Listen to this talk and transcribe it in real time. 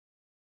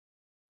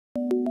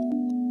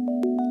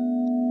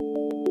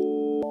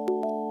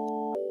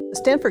The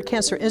Stanford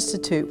Cancer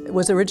Institute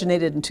was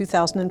originated in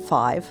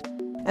 2005,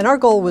 and our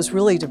goal was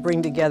really to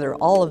bring together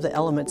all of the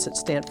elements at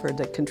Stanford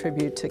that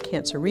contribute to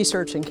cancer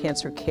research and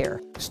cancer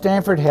care.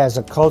 Stanford has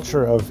a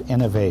culture of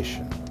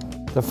innovation.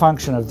 The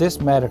function of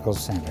this medical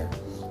center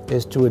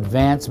is to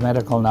advance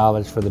medical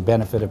knowledge for the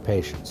benefit of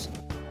patients.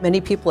 Many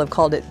people have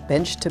called it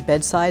bench to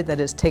bedside, that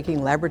is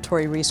taking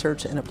laboratory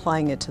research and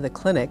applying it to the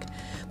clinic.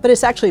 But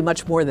it's actually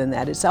much more than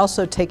that. It's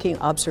also taking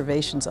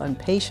observations on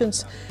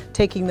patients,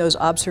 taking those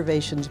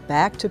observations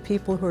back to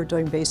people who are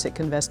doing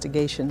basic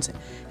investigations,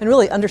 and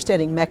really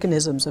understanding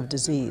mechanisms of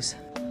disease.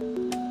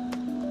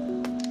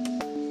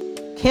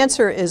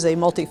 Cancer is a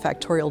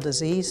multifactorial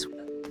disease,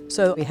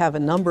 so we have a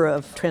number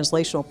of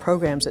translational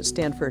programs at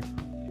Stanford.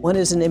 One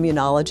is in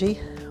immunology.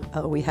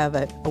 We have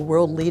a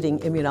world-leading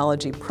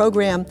immunology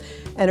program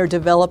and are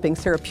developing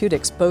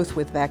therapeutics both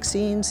with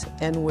vaccines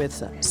and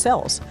with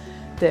cells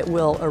that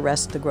will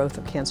arrest the growth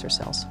of cancer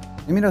cells.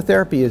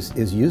 Immunotherapy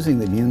is using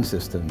the immune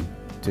system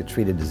to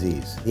treat a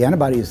disease. The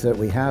antibodies that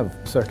we have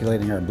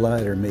circulating in our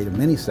blood are made of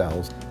many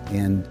cells,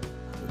 and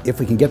if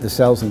we can get the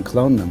cells and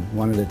clone them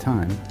one at a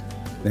time,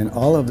 then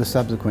all of the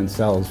subsequent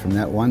cells from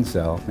that one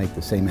cell make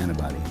the same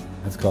antibody.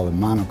 That's called a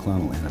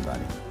monoclonal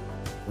antibody.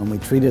 When we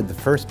treated the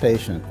first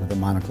patient with a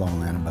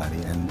monoclonal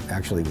antibody and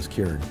actually was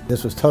cured,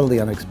 this was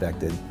totally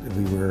unexpected.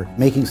 We were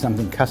making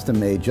something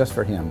custom-made just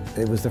for him.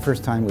 It was the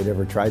first time we'd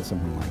ever tried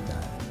something like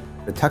that.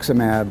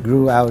 Rituximab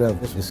grew out of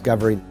this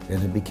discovery,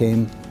 and it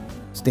became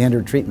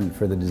standard treatment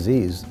for the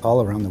disease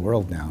all around the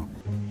world now.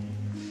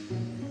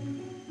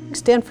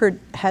 Stanford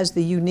has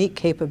the unique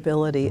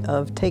capability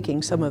of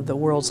taking some of the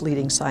world's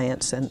leading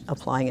science and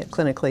applying it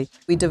clinically.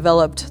 We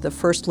developed the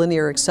first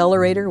linear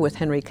accelerator with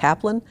Henry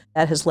Kaplan.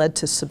 That has led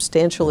to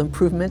substantial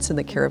improvements in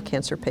the care of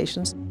cancer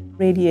patients.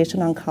 Radiation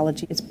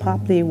oncology is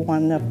probably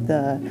one of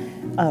the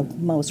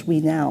most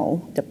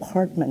renowned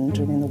departments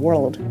in the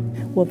world.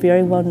 We're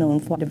very well known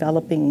for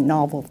developing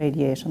novel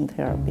radiation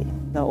therapy.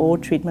 The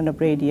old treatment of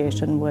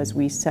radiation was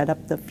we set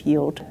up the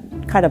field,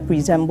 kind of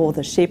resemble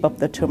the shape of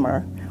the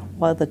tumor,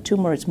 while the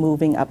tumor is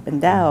moving up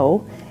and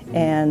down,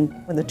 and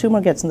when the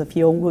tumor gets in the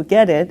field, we'll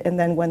get it, and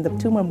then when the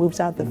tumor moves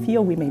out the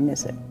field, we may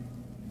miss it.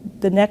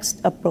 The next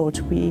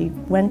approach we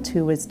went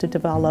to is to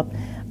develop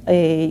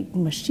a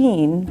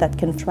machine that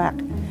can track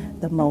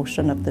the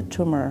motion of the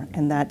tumor,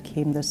 and that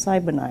came the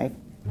CyberKnife.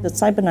 The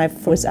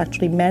CyberKnife was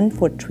actually meant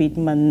for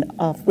treatment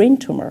of brain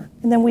tumor.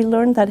 And then we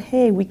learned that,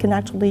 hey, we can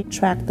actually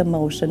track the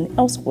motion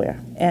elsewhere.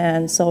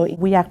 And so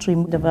we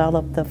actually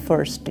developed the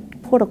first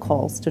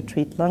protocols to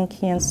treat lung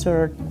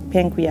cancer,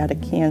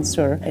 pancreatic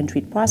cancer, and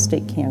treat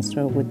prostate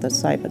cancer with the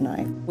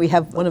CyberKnife. We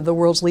have one of the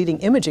world's leading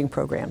imaging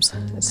programs.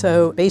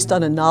 So based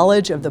on a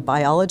knowledge of the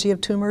biology of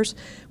tumors,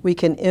 we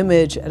can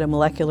image at a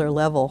molecular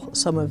level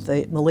some of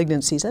the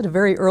malignancies at a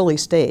very early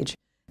stage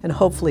and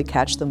hopefully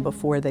catch them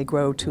before they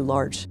grow too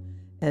large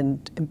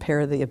and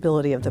impair the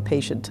ability of the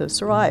patient to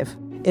survive.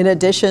 In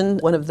addition,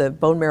 one of the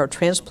bone marrow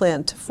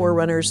transplant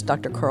forerunners,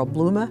 Dr. Carl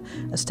Blume,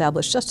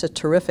 established just a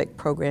terrific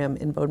program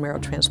in bone marrow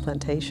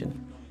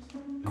transplantation.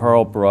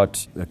 Carl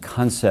brought the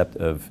concept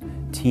of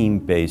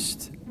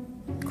team-based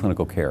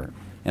clinical care,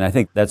 and I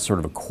think that's sort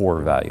of a core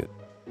value.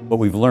 What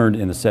we've learned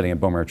in the setting of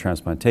bone marrow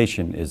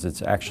transplantation is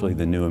it's actually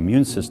the new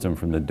immune system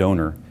from the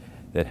donor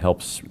that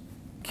helps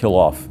kill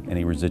off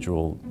any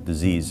residual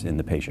disease in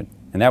the patient.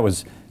 And that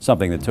was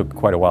something that took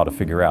quite a while to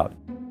figure out.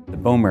 The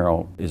bone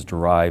marrow is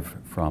derived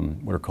from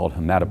what are called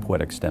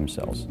hematopoietic stem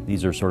cells.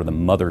 These are sort of the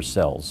mother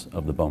cells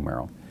of the bone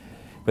marrow.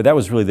 But that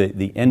was really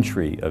the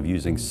entry of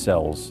using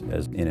cells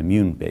as an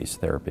immune-based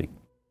therapy.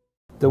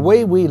 The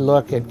way we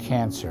look at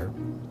cancer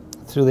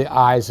through the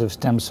eyes of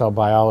stem cell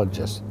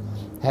biologists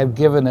have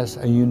given us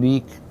a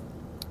unique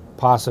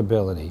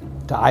possibility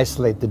to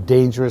isolate the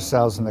dangerous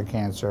cells in the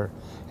cancer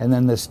and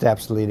then the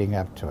steps leading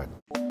up to it.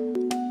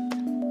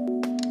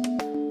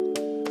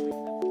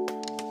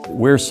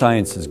 Where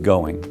science is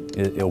going,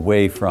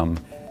 away from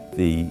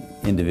the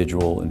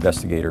individual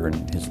investigator in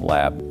his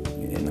lab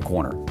in the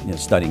corner,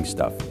 studying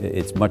stuff,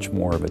 it's much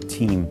more of a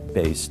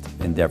team-based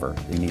endeavor.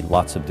 You need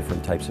lots of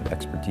different types of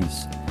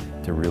expertise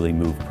to really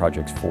move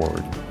projects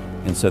forward.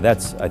 And so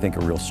that's, I think, a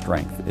real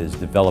strength, is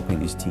developing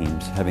these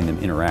teams, having them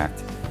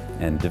interact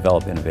and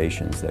develop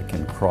innovations that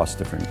can cross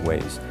different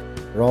ways.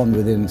 We're all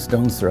within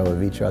stone's throw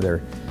of each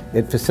other.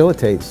 It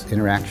facilitates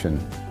interaction.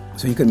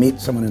 So you can meet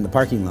someone in the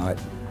parking lot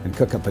and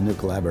cook up a new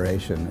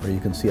collaboration, or you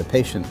can see a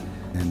patient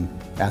and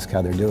ask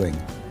how they're doing.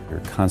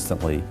 You're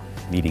constantly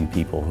meeting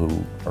people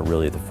who are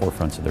really at the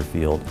forefronts of their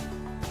field.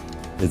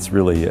 It's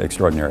really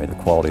extraordinary, the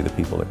quality of the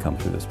people that come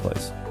through this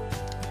place.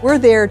 We're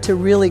there to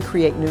really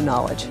create new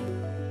knowledge,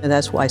 and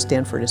that's why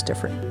Stanford is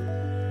different.